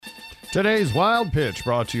Today's Wild Pitch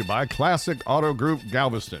brought to you by Classic Auto Group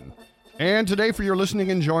Galveston. And today, for your listening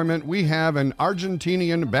enjoyment, we have an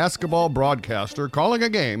Argentinian basketball broadcaster calling a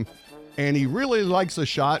game, and he really likes a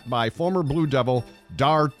shot by former Blue Devil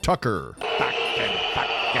Dar Tucker.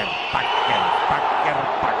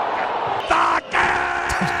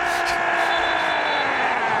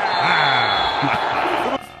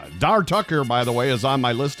 Dar Tucker, by the way, is on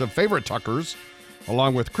my list of favorite Tuckers,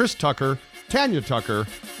 along with Chris Tucker, Tanya Tucker,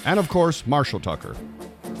 and of course, Marshall Tucker.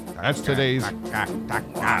 That's today's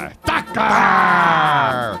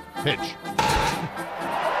Tucker pitch.